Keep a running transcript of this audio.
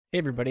Hey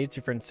everybody, it's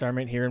your friend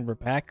Sarmate here, and we're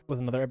back with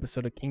another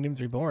episode of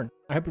Kingdoms Reborn.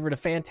 I hope you've had a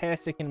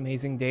fantastic and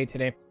amazing day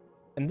today.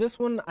 And this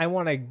one, I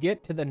want to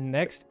get to the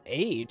next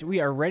age.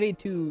 We are ready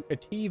to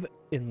achieve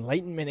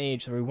Enlightenment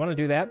age, so we want to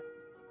do that.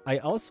 I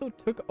also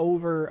took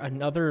over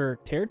another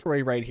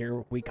territory right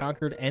here. We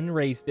conquered and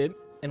raised it,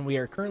 and we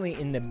are currently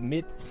in the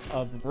midst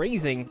of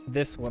raising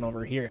this one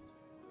over here.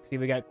 See,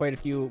 we got quite a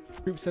few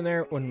troops in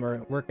there when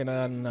we're working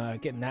on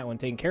getting that one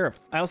taken care of.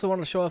 I also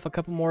want to show off a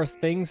couple more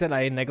things that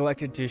I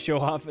neglected to show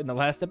off in the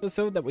last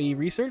episode that we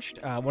researched.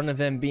 One of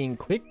them being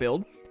quick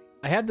build.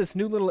 I have this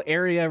new little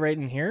area right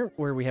in here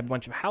where we have a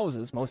bunch of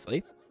houses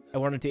mostly. I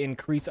wanted to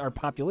increase our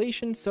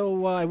population,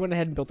 so I went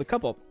ahead and built a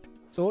couple.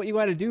 So what you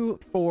want to do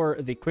for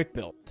the quick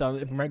build. So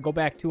if we go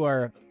back to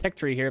our tech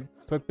tree here,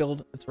 quick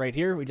build, it's right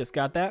here. We just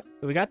got that.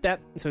 So we got that.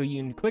 So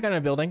you can click on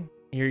a building.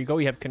 Here you go,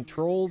 you have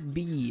Control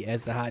B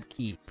as the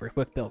hotkey for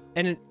quick build.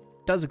 And it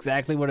does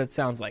exactly what it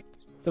sounds like.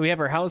 So we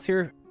have our house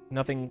here,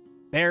 nothing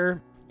there.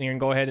 And you can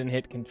go ahead and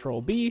hit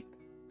Control B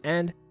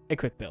and it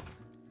quick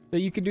builds. So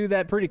you can do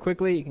that pretty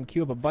quickly. You can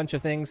queue up a bunch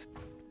of things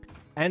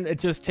and it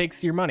just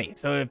takes your money.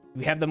 So if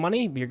you have the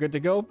money, you're good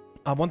to go.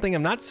 One thing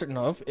I'm not certain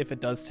of, if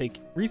it does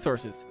take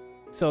resources.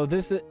 So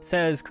this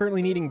says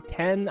currently needing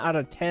 10 out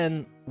of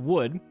 10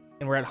 wood,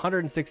 and we're at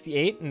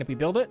 168. And if we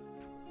build it,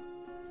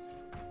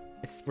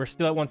 we're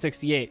still at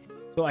 168.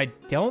 So I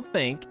don't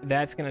think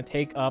that's going to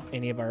take up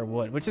any of our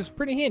wood, which is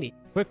pretty handy.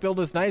 Quick build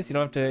is nice. You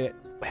don't have to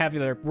have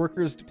your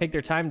workers to take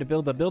their time to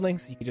build the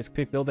buildings. You can just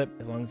quick build it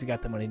as long as you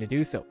got the money to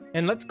do so.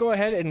 And let's go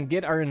ahead and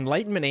get our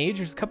Enlightenment age.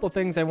 There's a couple of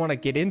things I want to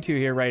get into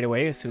here right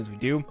away as soon as we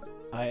do.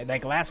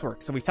 That glass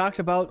work. So we talked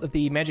about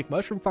the magic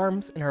mushroom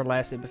farms in our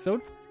last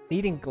episode,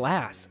 needing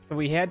glass. So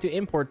we had to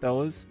import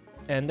those,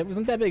 and it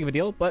wasn't that big of a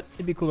deal, but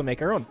it'd be cool to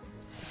make our own.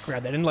 Let's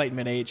grab that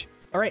Enlightenment age.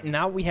 All right,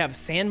 now we have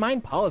sand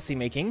mine policy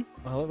making.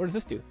 What does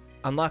this do?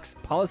 Unlocks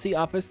policy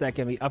office that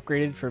can be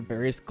upgraded for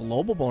various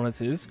global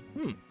bonuses.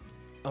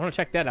 I want to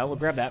check that out. We'll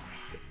grab that.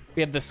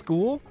 We have the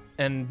school,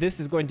 and this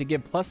is going to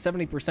give plus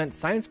 70%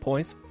 science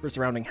points for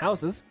surrounding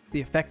houses. The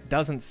effect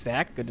doesn't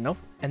stack. Good to know.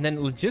 And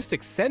then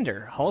logistics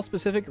sender, haul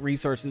specific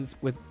resources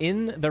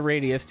within the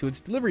radius to its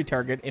delivery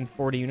target in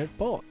 40-unit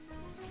bulk.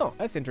 Oh,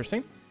 that's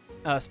interesting.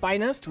 Spy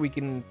nest, we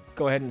can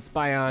go ahead and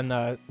spy on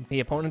the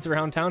opponents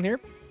around town here.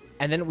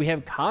 And then we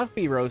have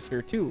coffee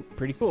roaster too.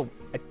 Pretty cool.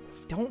 I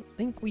don't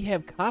think we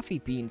have coffee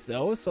beans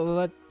though, so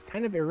that's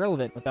kind of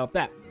irrelevant without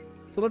that.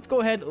 So let's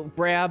go ahead and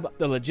grab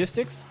the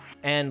logistics,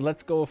 and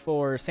let's go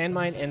for sand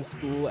mine and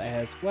school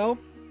as well.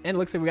 And it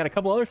looks like we got a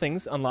couple other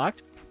things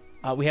unlocked.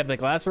 We have the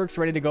glassworks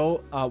ready to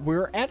go.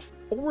 We're at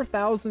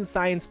 4,000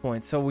 science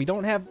points, so we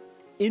don't have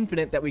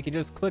infinite that we can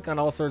just click on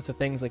all sorts of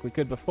things like we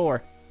could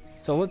before.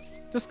 So let's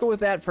just go with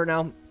that for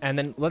now, and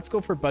then let's go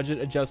for budget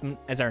adjustment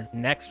as our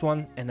next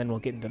one, and then we'll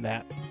get into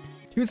that.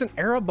 Choose an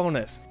era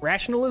bonus,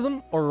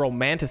 rationalism or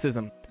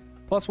romanticism.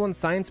 +1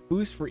 science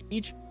boost for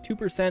each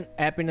 2%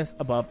 happiness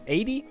above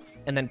 80,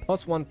 and then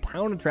 +1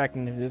 town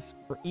attractiveness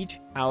for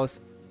each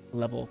house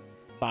level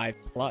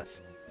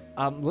 5+.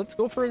 Let's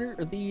go for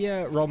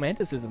the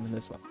romanticism in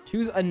this one.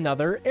 Choose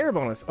another era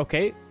bonus.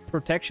 Okay,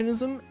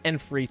 protectionism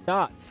and free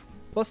thoughts.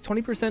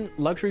 +20%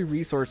 luxury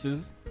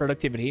resources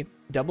productivity,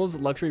 doubles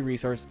luxury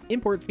resource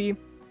import fee,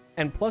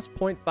 and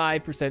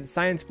 +0.5%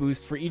 science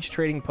boost for each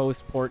trading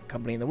post port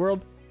company in the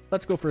world.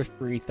 Let's go for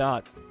free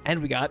thoughts. And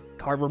we got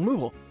card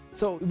removal.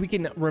 So we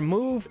can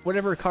remove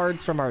whatever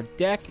cards from our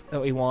deck that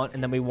we want,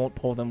 and then we won't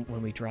pull them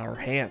when we draw our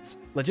hands.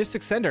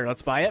 Logistics Center,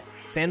 let's buy it.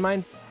 Sand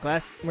mine,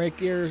 glass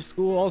maker,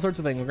 school, all sorts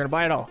of things. We're gonna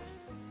buy it all.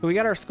 So we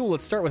got our school,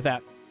 let's start with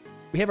that.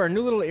 We have our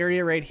new little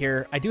area right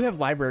here. I do have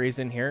libraries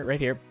in here, right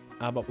here,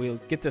 but we'll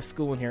get the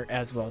school in here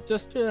as well.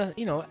 Just,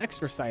 you know,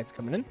 extra science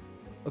coming in.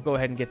 We'll go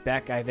ahead and get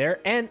that guy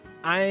there. And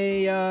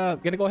I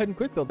gonna go ahead and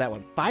quick build that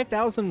one.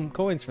 5,000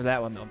 coins for that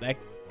one though.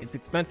 It's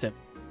expensive.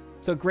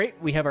 So great,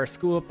 we have our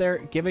school up there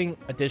giving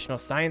additional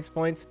science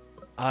points.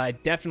 I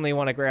definitely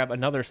want to grab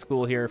another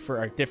school here for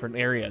our different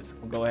areas.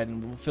 We'll go ahead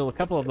and we'll fill a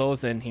couple of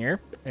those in here.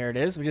 There it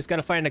is. We just got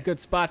to find a good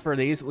spot for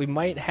these. We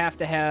might have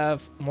to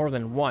have more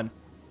than one.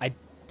 I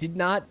did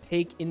not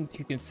take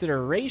into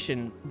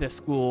consideration the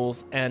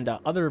schools and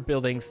other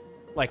buildings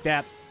like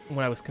that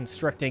when I was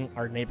constructing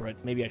our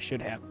neighborhoods. Maybe I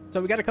should have. So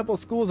we got a couple of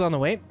schools on the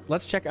way.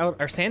 Let's check out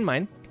our sand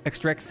mine.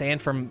 Extract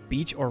sand from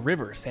beach or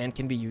river. Sand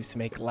can be used to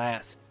make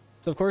glass.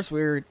 So of course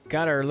we've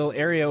got our little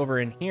area over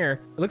in here.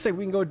 It looks like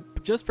we can go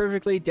just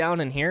perfectly down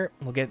in here.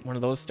 We'll get one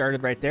of those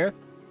started right there.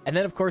 And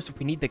then of course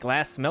we need the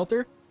glass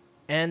smelter.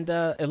 And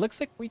it looks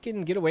like we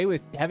can get away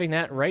with having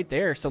that right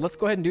there. So let's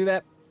go ahead and do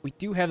that. We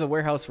do have the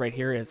warehouse right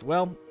here as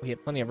well. We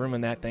have plenty of room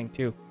in that thing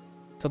too.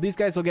 So these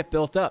guys will get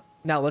built up.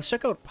 Now let's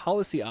check out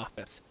policy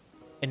office.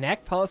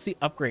 Enact policy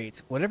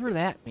upgrades, whatever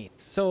that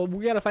means. So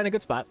we got to find a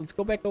good spot. Let's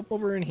go back up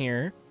over in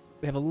here.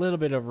 We have a little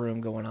bit of room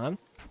going on.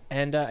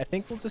 And I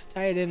think we'll just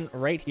tie it in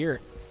right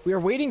here. We are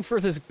waiting for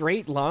this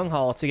great long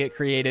haul to get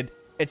created.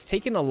 It's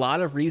taken a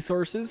lot of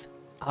resources,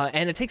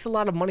 and it takes a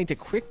lot of money to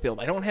quick build.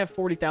 I don't have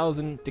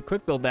 40,000 to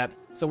quick build that,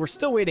 so we're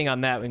still waiting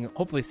on that. We can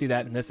hopefully see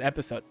that in this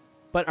episode.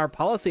 But our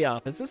policy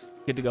office is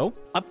good to go.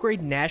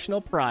 Upgrade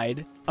national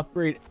pride,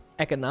 upgrade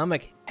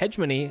economic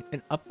hegemony,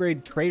 and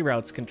upgrade trade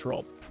routes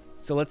control.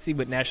 So let's see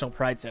what national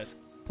pride says.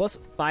 Plus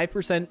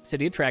 5%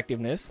 city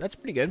attractiveness. That's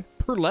pretty good.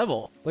 Per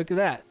level. Look at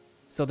that.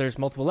 So there's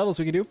multiple levels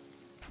we can do.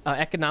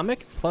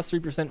 Economic, plus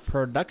 3%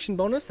 production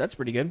bonus. That's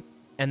pretty good.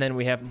 And then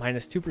we have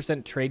minus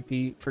 2% trade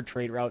fee for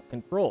trade route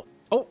control.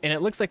 Oh, and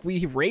it looks like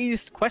we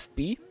raised quest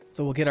B.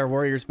 So we'll get our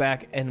warriors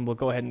back and we'll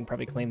go ahead and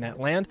probably claim that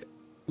land.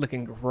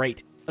 Looking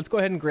great. Let's go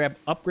ahead and grab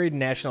upgrade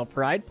national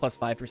pride, plus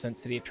 5%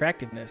 city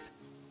attractiveness.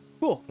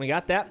 Cool, we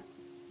got that.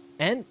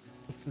 And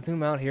let's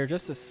zoom out here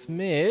just a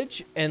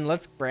smidge and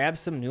let's grab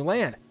some new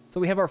land. So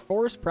we have our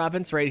forest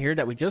province right here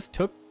that we just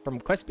took from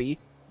quest B.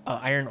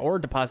 Iron ore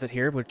deposit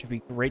here, which would be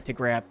great to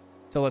grab.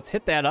 So let's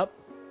hit that up.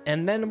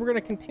 And then we're going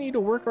to continue to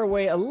work our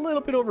way a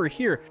little bit over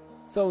here.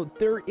 So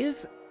there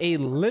is a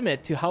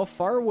limit to how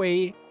far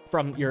away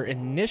from your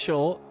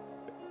initial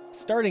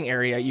starting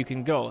area you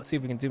can go. Let's see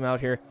if we can zoom out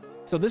here.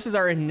 So this is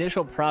our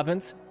initial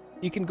province.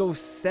 You can go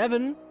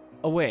 7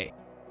 away,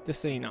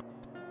 just so you know.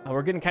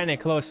 We're getting kind of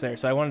close there,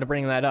 so I wanted to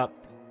bring that up.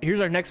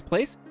 Here's our next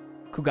place,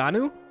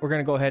 Kuganu. We're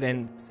going to go ahead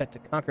and set to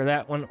conquer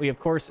that one. We, of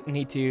course,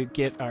 need to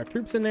get our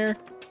troops in there.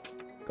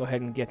 Go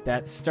ahead and get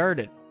that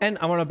started. And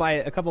I want to buy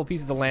a couple of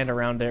pieces of land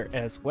around there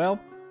as well.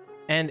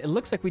 And it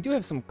looks like we do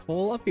have some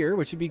coal up here,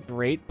 which would be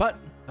great, but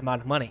I'm out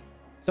of money.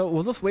 So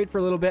we'll just wait for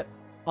a little bit.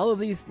 All of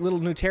these little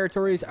new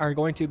territories are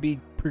going to be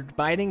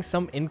providing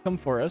some income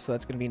for us, so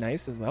that's going to be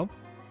nice as well.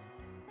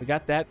 We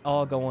got that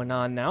all going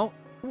on now.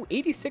 Ooh,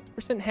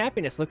 86%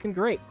 happiness, looking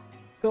great.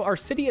 So our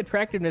city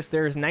attractiveness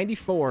there is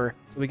 94,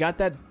 so we got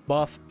that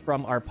buff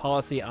from our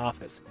policy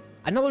office.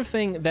 Another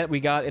thing that we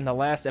got in the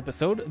last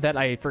episode that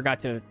I forgot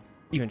to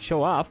even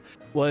show off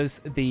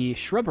was the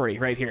shrubbery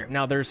right here.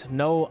 Now there's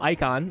no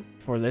icon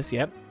for this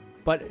yet,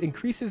 but it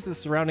increases the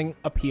surrounding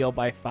appeal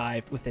by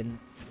 5 within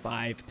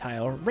 5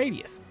 tile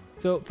radius.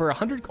 So for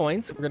 100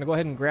 coins, we're gonna go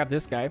ahead and grab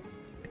this guy.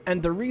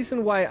 And the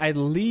reason why I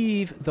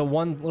leave the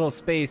one little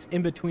space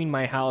in between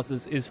my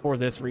houses is for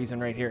this reason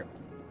right here.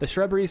 The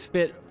shrubberies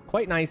fit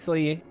quite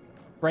nicely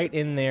right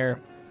in there.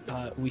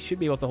 We should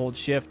be able to hold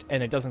shift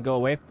and it doesn't go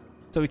away.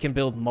 So we can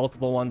build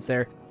multiple ones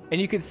there. And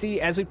you can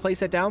see as we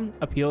place it down,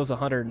 appeal is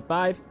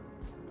 105,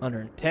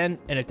 110,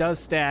 and it does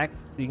stack.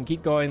 So you can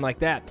keep going like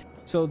that.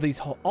 So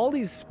all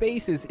these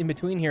spaces in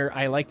between here,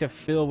 I like to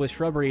fill with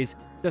shrubberies.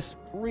 Just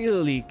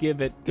really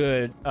give it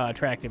good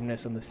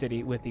attractiveness in the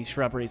city with these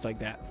shrubberies like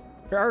that.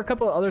 There are a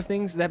couple of other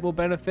things that will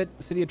benefit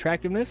city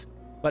attractiveness,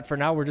 but for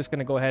now, we're just going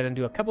to go ahead and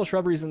do a couple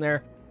shrubberies in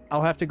there.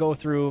 I'll have to go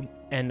through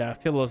and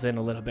fill those in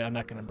a little bit. I'm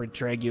not going to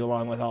drag you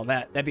along with all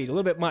that. That'd be a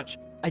little bit much.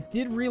 I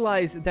did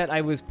realize that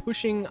I was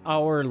pushing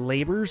our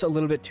laborers a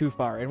little bit too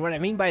far. And what I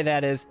mean by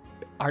that is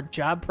our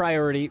job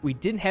priority, we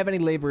didn't have any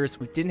laborers,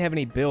 we didn't have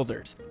any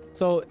builders.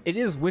 So it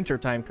is winter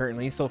time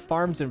currently, so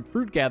farms and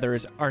fruit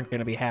gatherers aren't going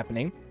to be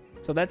happening.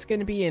 So that's going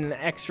to be an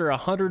extra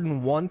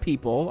 101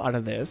 people out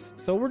of this.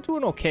 So we're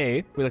doing okay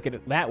if we look at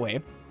it that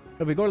way.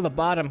 If we go to the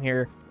bottom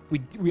here,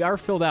 we are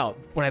filled out.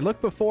 When I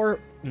looked before,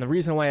 and the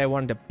reason why I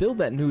wanted to build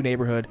that new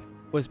neighborhood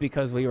was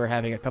because we were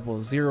having a couple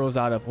of zeros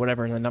out of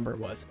whatever the number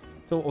was.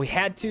 So we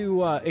had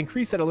to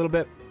increase it a little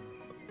bit.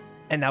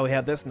 And now we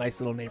have this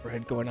nice little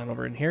neighborhood going on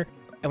over in here.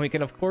 And we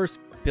can, of course,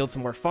 build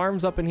some more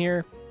farms up in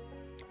here.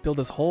 Build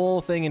this whole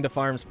thing into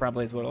farms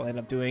probably is what I'll end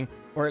up doing,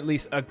 or at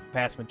least a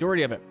vast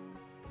majority of it.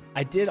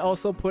 I did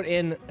also put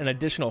in an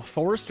additional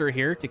forester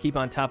here to keep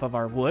on top of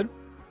our wood.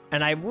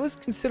 And I was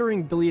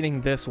considering deleting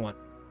this one,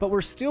 but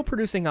we're still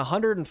producing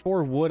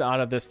 104 wood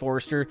out of this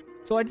forester.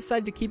 So I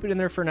decided to keep it in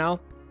there for now.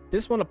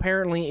 This one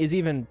apparently is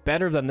even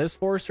better than this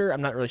forester.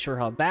 I'm not really sure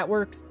how that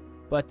works,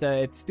 but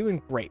it's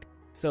doing great.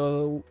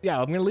 So yeah,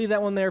 I'm going to leave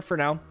that one there for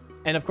now.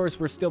 And of course,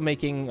 we're still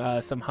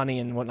making some honey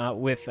and whatnot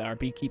with our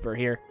beekeeper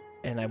here.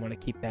 And I want to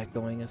keep that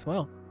going as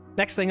well.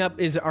 Next thing up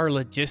is our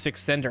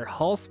logistics center.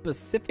 Haul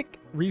specific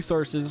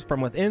resources from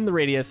within the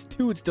radius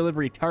to its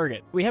delivery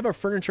target. We have a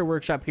furniture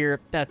workshop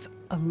here that's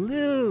a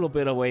little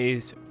bit a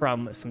ways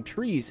from some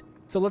trees.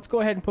 So let's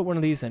go ahead and put one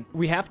of these in.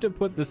 We have to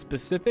put the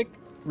specific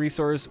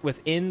resource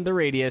within the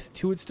radius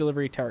to its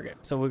delivery target.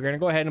 So we're going to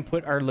go ahead and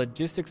put our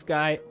logistics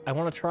guy. I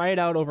want to try it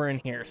out over in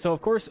here. So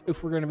of course,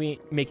 if we're going to be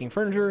making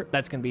furniture,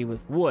 that's going to be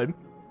with wood.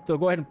 So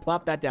go ahead and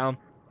plop that down.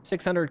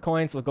 600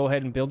 coins. We'll go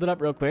ahead and build it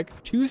up real quick.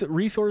 Choose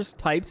resource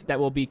types that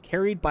will be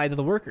carried by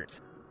the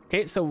workers.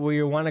 Okay, so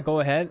we want to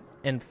go ahead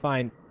and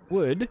find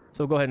wood.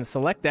 So go ahead and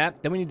select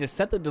that. Then we need to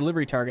set the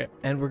delivery target.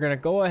 And we're going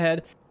to go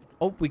ahead.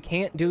 Oh, we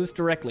can't do this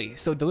directly.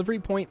 So delivery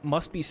point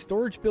must be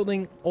storage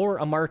building or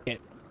a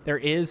market. There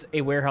is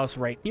a warehouse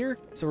right here.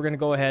 So we're going to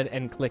go ahead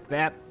and click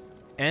that.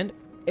 And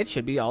it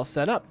should be all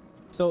set up.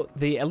 So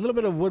a little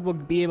bit of wood will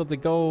be able to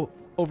go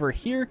over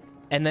here.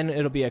 and then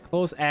it'll be a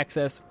closed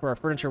access for our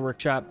furniture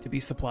workshop to be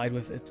supplied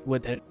with its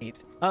wood that it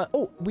needs.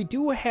 Oh, we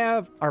do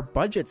have our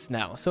budgets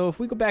now. So if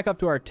we go back up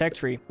to our tech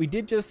tree, we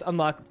did just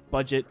unlock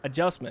budget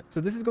adjustment.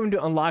 So this is going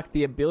to unlock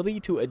the ability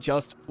to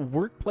adjust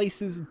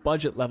workplace's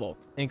budget level.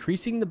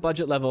 Increasing the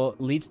budget level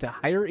leads to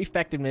higher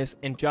effectiveness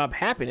and job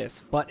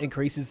happiness, but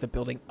increases the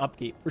building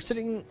upkeep. We're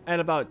sitting at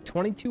about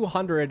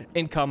 2,200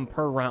 income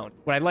per round.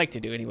 What I'd like to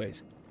do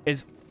anyways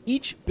is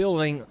each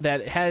building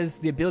that has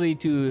the ability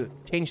to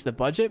change the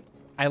budget,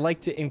 I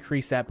like to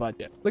increase that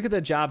budget. Look at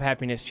the job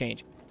happiness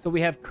change. So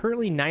we have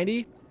currently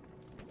 90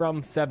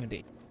 from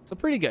 70. So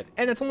pretty good.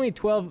 And it's only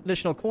 12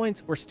 additional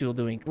coins. We're still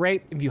doing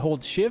great. If you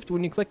hold shift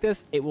when you click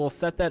this, it will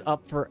set that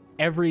up for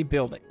every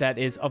building that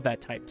is of that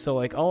type. So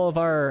like all of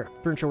our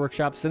furniture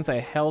workshops, since I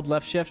held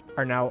left shift,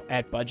 are now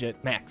at budget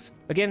max.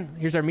 Again,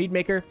 here's our mead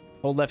maker.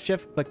 Hold left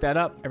shift, click that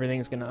up.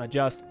 Everything's going to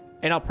adjust.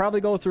 And I'll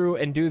probably go through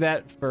and do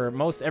that for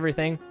most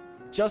everything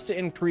just to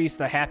increase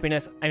the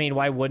happiness. I mean,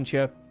 why wouldn't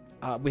you?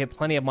 We have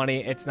plenty of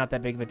money. It's not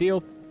that big of a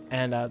deal.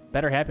 And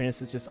better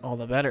happiness is just all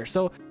the better.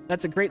 So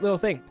that's a great little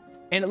thing.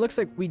 And it looks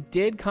like we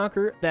did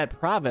conquer that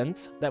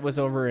province that was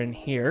over in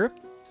here.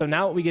 So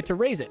now we get to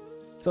raise it.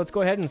 So let's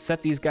go ahead and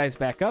set these guys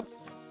back up.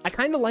 I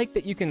kind of like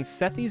that you can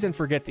set these and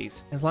forget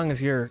these, as long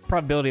as your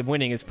probability of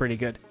winning is pretty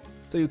good.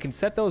 So you can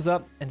set those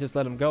up and just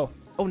let them go.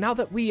 Oh, now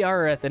that we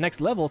are at the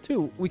next level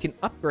too, we can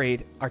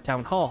upgrade our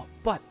town hall.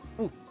 But,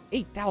 ooh,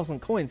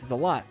 8,000 coins is a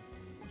lot.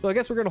 So I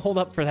guess we're going to hold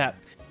up for that.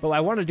 But I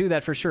want to do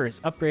that for sure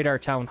is upgrade our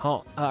town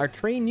hall. Our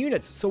train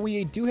units. So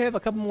we do have a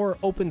couple more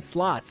open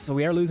slots. So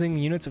we are losing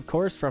units, of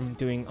course, from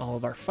doing all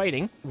of our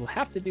fighting. We'll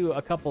have to do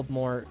a couple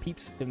more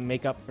peeps to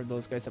make up for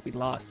those guys that we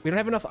lost. We don't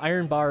have enough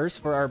iron bars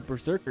for our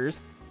berserkers.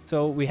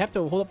 So we have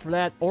to hold up for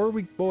that, or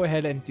we go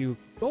ahead and do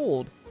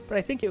gold. But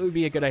I think it would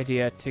be a good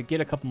idea to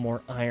get a couple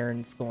more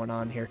irons going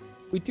on here.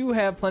 We do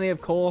have plenty of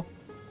coal.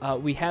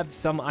 We have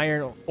some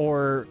iron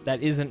ore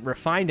that isn't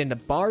refined into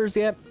bars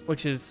yet,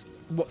 which is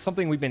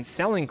something we've been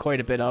selling quite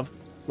a bit of.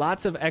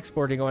 Lots of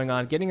exporting going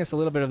on, getting us a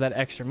little bit of that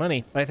extra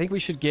money. But I think we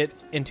should get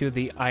into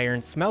the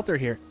iron smelter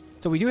here.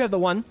 So we do have the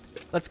one.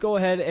 Let's go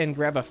ahead and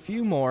grab a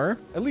few more,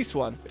 at least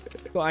one.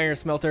 Go iron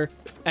smelter.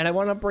 And I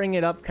want to bring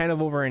it up kind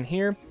of over in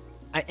here.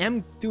 I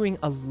am doing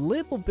a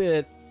little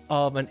bit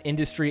of an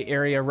industry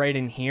area right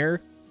in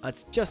here.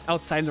 It's just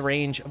outside the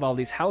range of all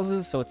these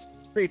houses, so it's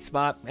a great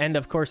spot. And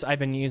of course, I've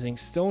been using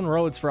stone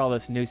roads for all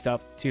this new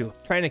stuff too.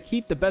 Trying to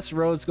keep the best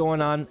roads going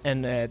on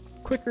and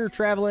quicker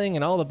traveling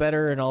and all the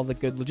better and all the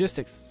good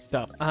logistics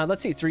stuff.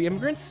 Let's see, 3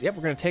 immigrants. Yep,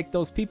 we're going to take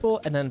those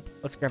people and then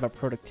let's grab a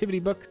productivity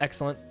book.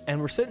 Excellent.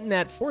 And we're sitting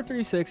at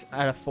 436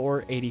 out of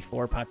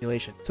 484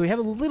 population. So we have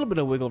a little bit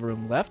of wiggle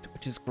room left,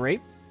 which is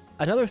great.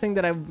 Another thing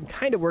that I'm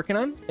kind of working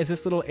on is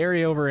this little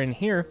area over in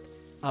here.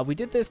 We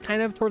did this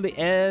kind of toward the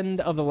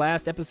end of the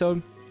last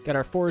episode. Got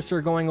our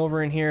forester going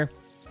over in here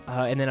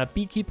and then a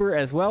beekeeper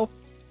as well.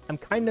 I'm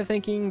kind of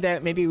thinking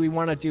that maybe we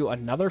want to do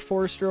another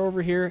forester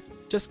over here.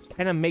 Just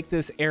kind of make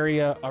this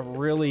area a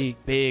really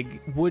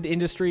big wood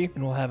industry.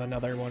 And we'll have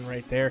another one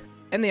right there.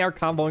 And they are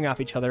comboing off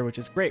each other, which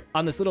is great.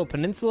 On this little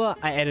peninsula,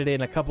 I added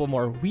in a couple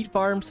more wheat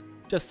farms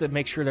just to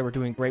make sure that we're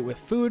doing great with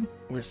food.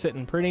 We're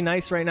sitting pretty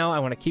nice right now. I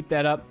want to keep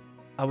that up.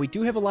 We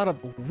do have a lot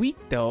of wheat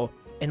though.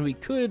 And we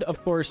could,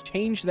 of course,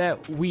 change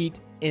that wheat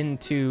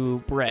into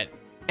bread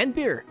and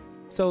beer.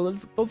 So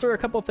those are a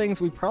couple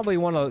things we probably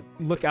want to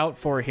look out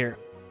for here.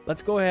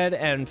 Let's go ahead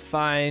and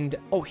find...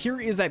 Oh,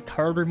 here is that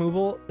card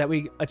removal that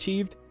we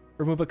achieved.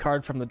 Remove a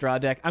card from the draw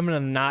deck. I'm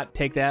going to not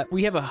take that.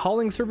 We have a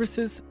hauling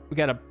services. We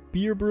got a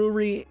beer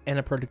brewery and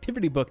a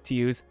productivity book to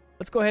use.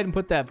 Let's go ahead and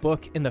put that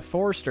book in the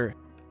forester.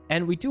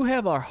 And we do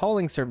have our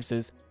hauling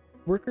services.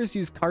 Workers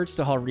use carts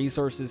to haul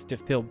resources to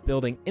fill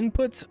building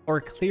inputs or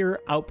clear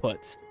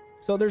outputs.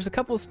 So there's a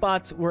couple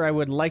spots where I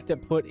would like to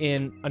put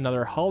in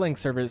another hauling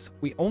service.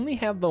 We only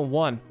have the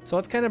one. So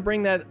let's kind of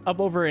bring that up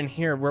over in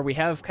here where we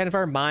have kind of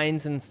our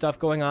mines and stuff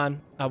going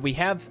on. We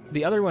have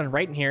the other one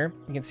right in here.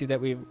 You can see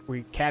that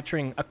we're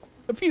capturing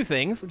a few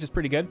things, which is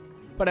pretty good.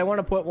 But I want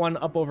to put one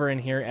up over in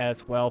here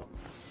as well.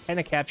 Kind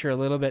of capture a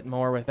little bit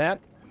more with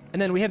that.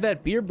 And then we have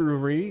that beer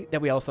brewery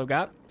that we also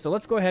got. So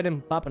let's go ahead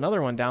and pop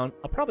another one down.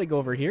 I'll probably go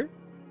over here.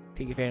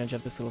 Take advantage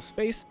of this little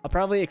space. I'll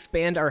probably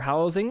expand our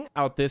housing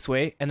out this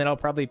way, and then I'll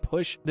probably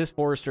push this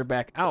forester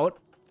back out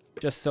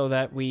just so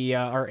that we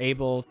are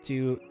able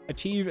to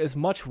achieve as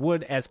much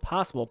wood as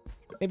possible.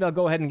 Maybe I'll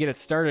go ahead and get it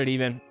started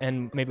even,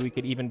 and maybe we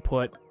could even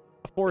put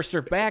a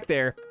forester back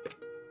there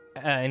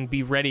and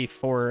be ready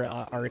for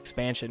our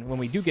expansion when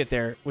we do get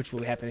there, which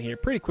will happen here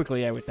pretty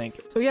quickly, I would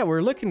think. So yeah,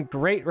 we're looking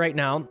great right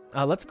now.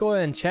 Let's go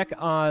ahead and check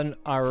on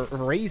our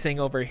raising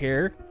over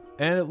here,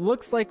 and it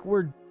looks like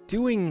we're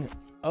doing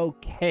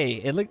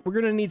okay. We're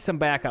gonna need some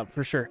backup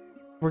for sure.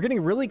 We're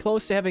getting really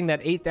close to having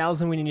that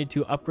 8,000 we need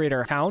to upgrade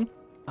our town.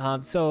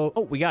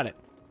 Oh, we got it.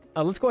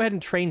 Let's go ahead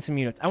and train some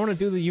units. I want to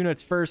do the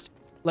units first.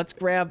 Let's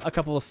grab a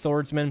couple of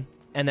swordsmen,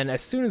 and then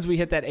as soon as we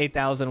hit that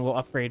 8,000, we'll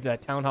upgrade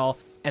that town hall,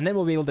 and then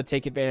we'll be able to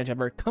take advantage of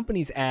our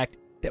Companies Act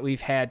that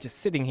we've had just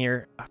sitting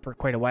here for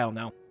quite a while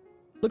now.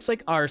 Looks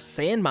like our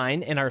sand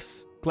mine and our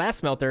glass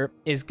smelter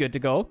is good to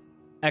go.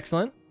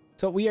 Excellent.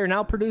 So we are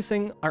now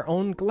producing our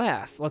own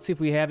glass. Let's see if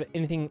we have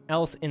anything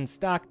else in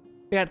stock.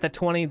 We got the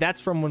 20.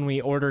 That's from when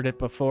we ordered it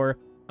before.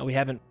 We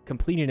haven't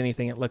completed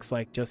anything, it looks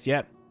like, just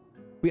yet.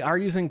 We are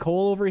using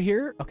coal over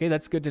here. Okay,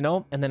 that's good to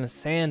know. And then a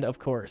sand, of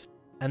course.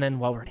 And then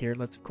while we're here,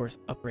 let's, of course,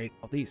 upgrade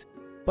all these.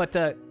 But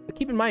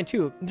keep in mind,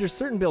 too, there's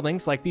certain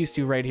buildings, like these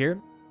two right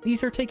here.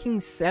 These are taking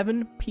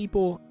 7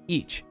 people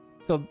each.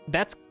 So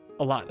that's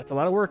a lot. That's a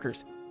lot of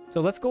workers.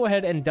 So let's go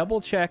ahead and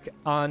double check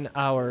on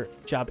our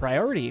job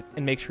priority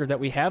and make sure that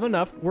we have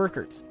enough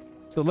workers.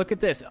 So look at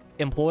this,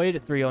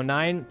 employed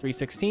 309,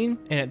 316,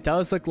 and it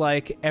does look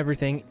like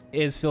everything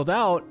is filled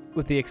out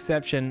with the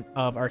exception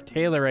of our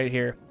tailor right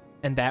here,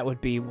 and that would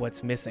be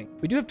what's missing.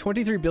 We do have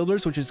 23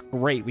 builders, which is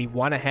great. We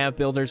want to have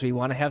builders, we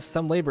want to have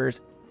some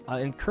laborers,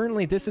 and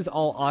currently this is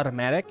all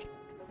automatic.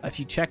 If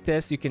you check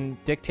this, you can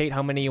dictate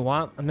how many you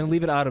want. I'm going to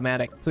leave it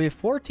automatic. So we have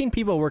 14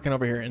 people working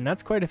over here, and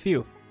that's quite a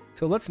few.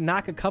 So let's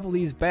knock a couple of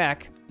these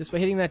back just by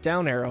hitting that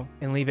down arrow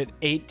and leave it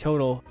 8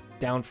 total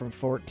down from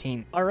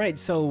 14. All right,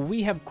 so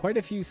we have quite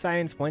a few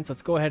science points.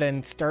 Let's go ahead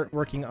and start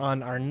working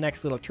on our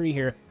next little tree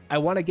here. I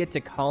want to get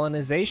to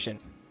colonization.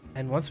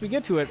 And once we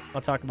get to it,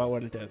 I'll talk about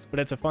what it does. But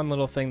it's a fun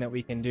little thing that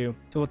we can do.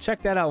 So we'll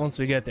check that out once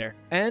we get there.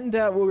 And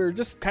we're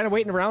just kind of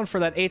waiting around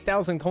for that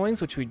 8,000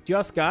 coins, which we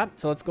just got.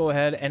 So let's go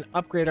ahead and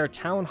upgrade our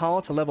town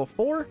hall to level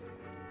 4.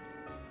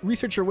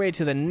 Research your way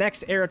to the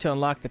next area to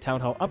unlock the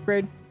town hall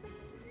upgrade.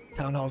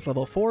 Town hall's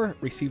level 4.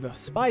 Receive a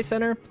spy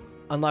center.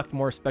 Unlock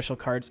more special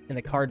cards in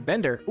the card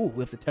vendor. Ooh,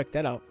 we have to check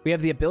that out. We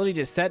have the ability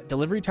to set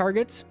delivery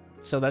targets.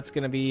 So that's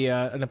going to be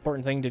an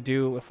important thing to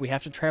do if we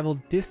have to travel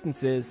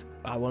distances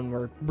when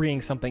we're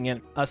bringing something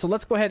in. So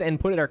let's go ahead and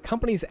put our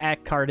company's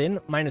act card in,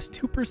 minus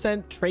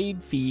 2%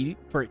 trade fee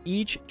for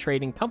each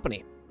trading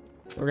company.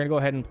 We're going to go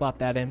ahead and plop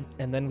that in,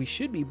 and then we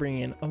should be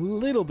bringing in a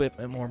little bit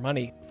more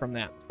money from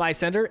that. Spy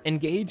Center,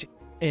 engage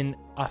in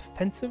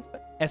offensive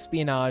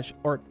espionage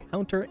or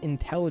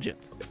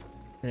counterintelligence.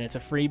 And it's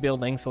a free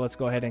building, so let's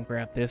go ahead and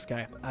grab this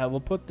guy. We'll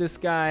put this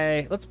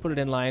guy, let's put it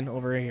in line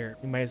over here.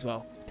 We might as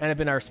well. It's kind of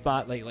been our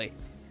spot lately.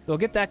 We'll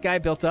get that guy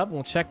built up, and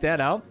we'll check that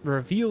out.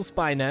 Reveal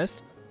spy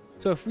nest.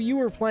 So if you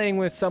were playing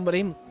with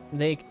somebody,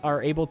 they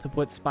are able to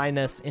put spy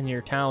nests in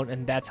your town,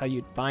 and that's how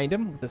you'd find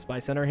them with the spy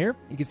center here.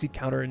 You can see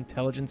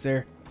counterintelligence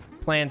there.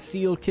 Plan,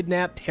 steal,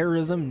 kidnap,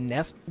 terrorism,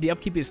 nest. The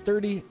upkeep is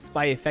 30.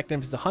 Spy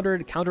effectiveness is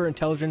 100.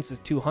 Counterintelligence is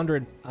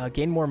 200.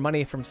 Gain more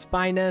money from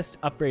spy nest.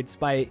 Upgrade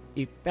spy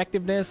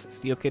effectiveness.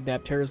 Steal,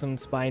 kidnap, terrorism,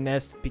 spy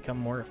nest become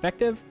more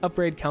effective.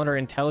 Upgrade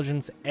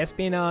counterintelligence.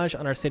 Espionage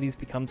on our cities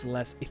becomes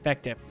less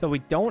effective. So we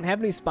don't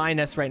have any spy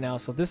nests right now,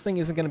 so this thing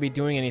isn't going to be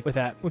doing anything with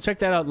that. We'll check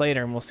that out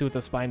later, and we'll see what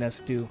the spy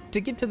nests do. To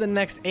get to the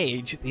next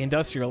age, the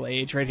industrial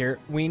age right here,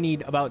 we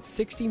need about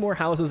 60 more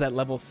houses at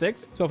level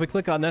 6. So if we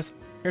click on this,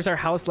 here's our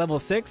house level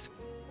 6.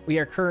 We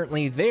are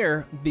currently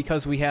there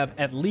because we have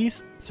at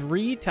least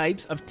 3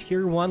 types of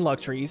tier 1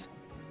 luxuries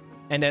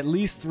and at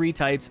least 3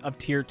 types of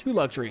tier 2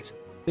 luxuries.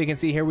 So you can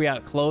see here we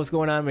got clothes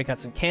going on, we got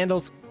some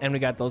candles, and we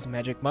got those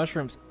magic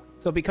mushrooms.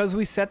 So because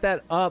we set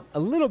that up a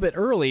little bit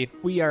early,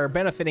 we are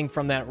benefiting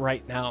from that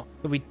right now.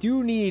 So we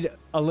do need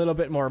a little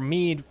bit more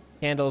mead,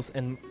 candles,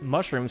 and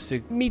mushrooms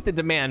to meet the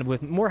demand.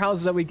 With more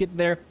houses that we get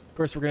there, of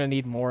course, we're going to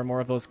need more and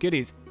more of those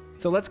goodies.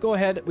 So let's go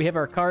ahead. We have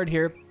our card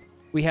here.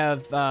 We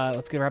have,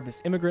 let's grab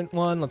this immigrant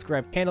one. Let's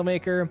grab candle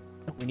maker.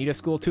 We need a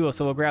school too,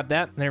 so we'll grab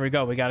that. And there we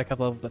go. We got a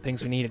couple of the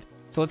things we needed.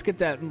 So let's get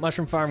that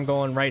mushroom farm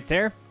going right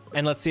there.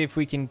 And let's see if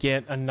we can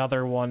get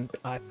another one.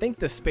 I think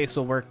the space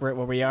will work right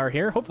where we are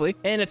here, hopefully.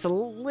 And it's a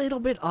little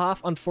bit off,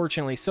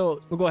 unfortunately.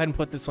 So we'll go ahead and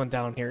put this one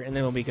down here, and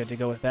then we'll be good to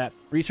go with that.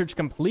 Research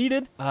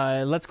completed.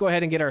 Let's go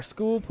ahead and get our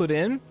school put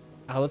in.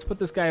 Let's put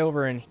this guy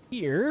over in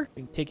here.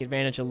 We can take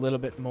advantage a little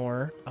bit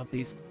more of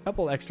these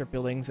couple extra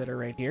buildings that are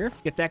right here.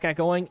 Get that guy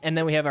going. And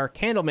then we have our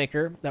candle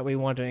maker that we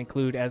want to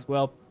include as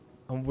well.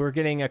 We're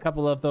getting a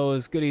couple of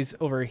those goodies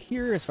over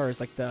here as far as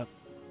like the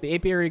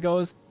apiary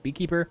goes,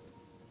 beekeeper.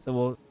 So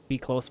we'll be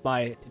close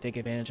by to take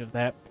advantage of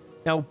that.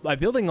 Now, by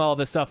building all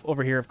this stuff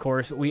over here, of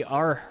course, we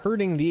are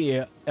hurting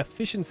the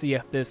efficiency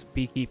of this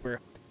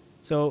beekeeper.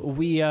 So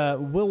we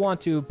will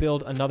want to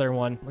build another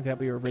one. Look at that,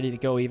 we were ready to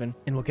go even.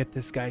 And we'll get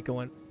this guy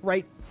going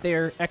right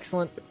there.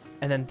 Excellent.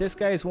 And then this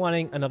guy is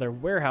wanting another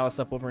warehouse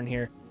up over in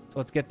here. So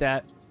let's get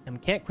that. And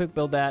we can't quick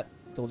build that.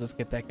 So we'll just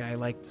get that guy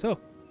like so.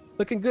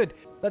 Looking good.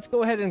 Let's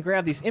go ahead and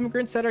grab these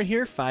immigrants that are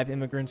here. 5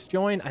 immigrants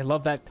join. I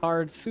love that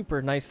card.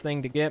 Super nice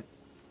thing to get.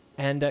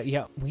 And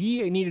yeah,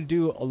 we need to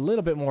do a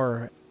little bit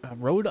more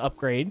road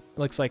upgrade,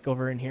 looks like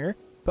over in here.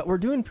 But we're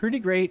doing pretty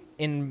great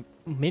in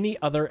many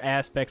other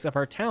aspects of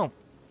our town.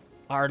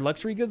 Our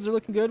luxury goods are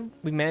looking good.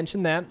 We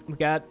mentioned that. We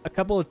got a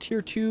couple of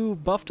tier 2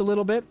 buffed a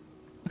little bit.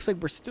 Looks like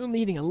we're still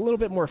needing a little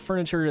bit more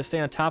furniture to stay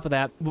on top of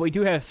that. But we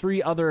do have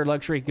 3 other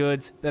luxury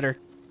goods that are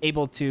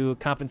able to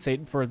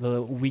compensate for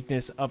the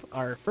weakness of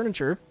our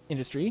furniture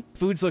industry.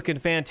 Food's looking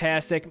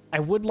fantastic. I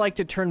would like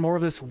to turn more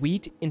of this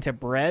wheat into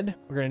bread.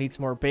 We're going to need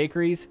some more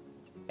bakeries.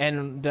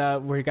 And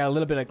we got a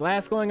little bit of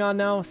glass going on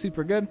now.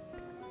 Super good.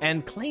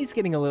 And clay's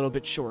getting a little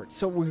bit short,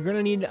 so we're going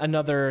to need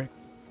another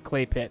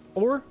clay pit.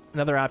 Or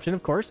another option,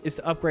 of course, is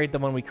to upgrade the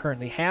one we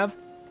currently have.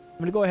 I'm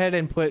going to go ahead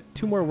and put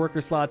 2 more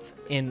worker slots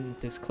in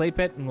this clay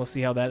pit, and we'll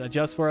see how that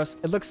adjusts for us.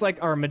 It looks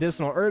like our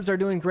medicinal herbs are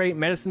doing great.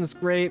 Medicine's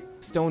great.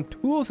 Stone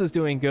tools is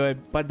doing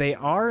good, but they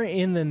are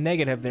in the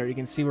negative there. You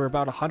can see we're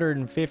about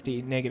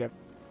 150 negative.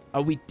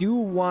 We do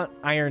want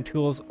iron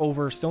tools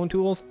over stone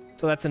tools,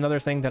 so that's another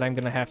thing that I'm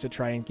going to have to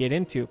try and get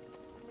into.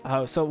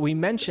 So we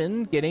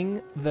mentioned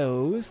getting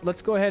those.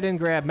 Let's go ahead and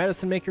grab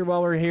medicine maker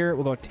while we're here.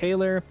 We'll go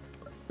tailor.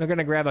 We're going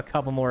to grab a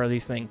couple more of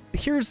these things.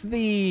 Here's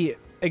the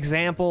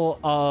example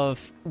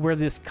of where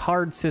this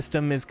card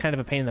system is kind of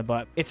a pain in the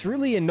butt. It's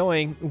really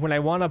annoying when I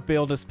want to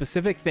build a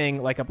specific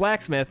thing like a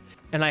blacksmith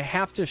and I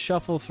have to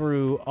shuffle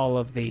through all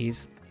of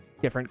these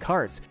different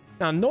cards.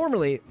 Now,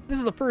 normally, this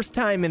is the first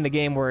time in the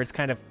game where it's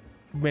kind of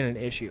been an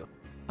issue.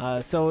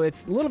 So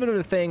it's a little bit of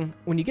a thing.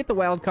 When you get the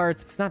wild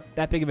cards, it's not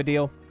that big of a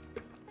deal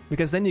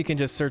because then you can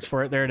just search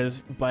for it. There it is,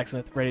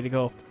 blacksmith, ready to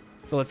go.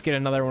 So let's get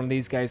another one of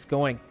these guys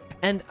going.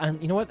 And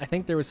you know what? I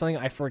think there was something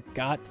I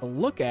forgot to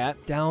look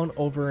at down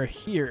over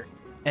here.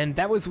 And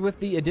that was with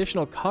the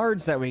additional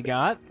cards that we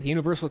got, the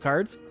universal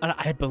cards. And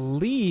I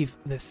believe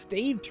the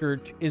stave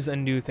church is a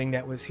new thing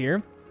that was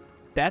here.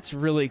 That's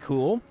really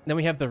cool. Then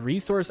we have the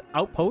resource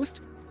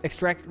outpost.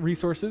 Extract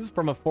resources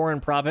from a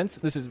foreign province.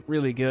 This is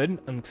really good.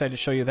 I'm excited to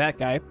show you that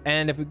guy.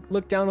 And if we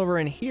look down over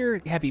in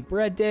here, Happy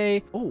Bread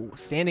Day. Oh,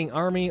 standing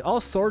army. All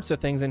sorts of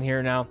things in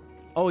here now.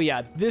 Oh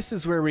yeah, this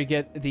is where we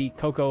get the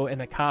cocoa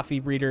and the coffee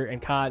breeder and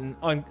cotton.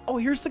 Oh,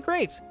 here's the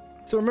grapes.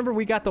 So remember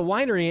we got the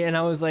winery and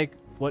I was like,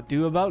 what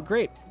do about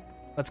grapes?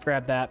 Let's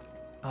grab that.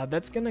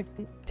 That's gonna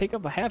take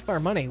up a half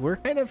our money. We're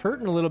kind of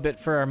hurting a little bit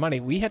for our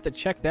money. We have to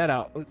check that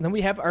out. Then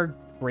we have our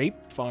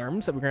grape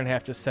farms that we're gonna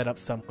have to set up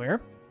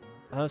somewhere.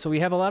 So we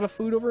have a lot of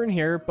food over in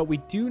here, but we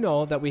do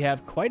know that we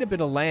have quite a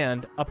bit of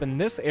land up in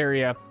this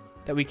area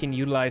that we can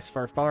utilize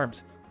for our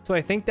farms. So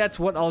I think that's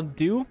what I'll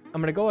do. I'm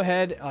going to go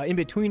ahead in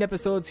between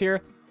episodes here.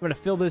 I'm going to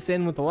fill this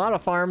in with a lot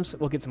of farms.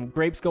 We'll get some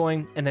grapes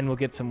going, and then we'll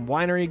get some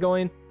winery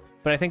going.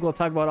 But I think we'll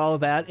talk about all of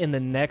that in the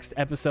next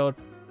episode.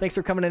 Thanks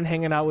for coming and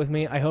hanging out with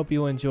me. I hope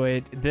you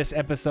enjoyed this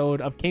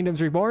episode of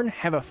Kingdoms Reborn.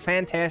 Have a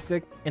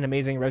fantastic and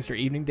amazing rest of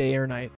your evening, day, or night.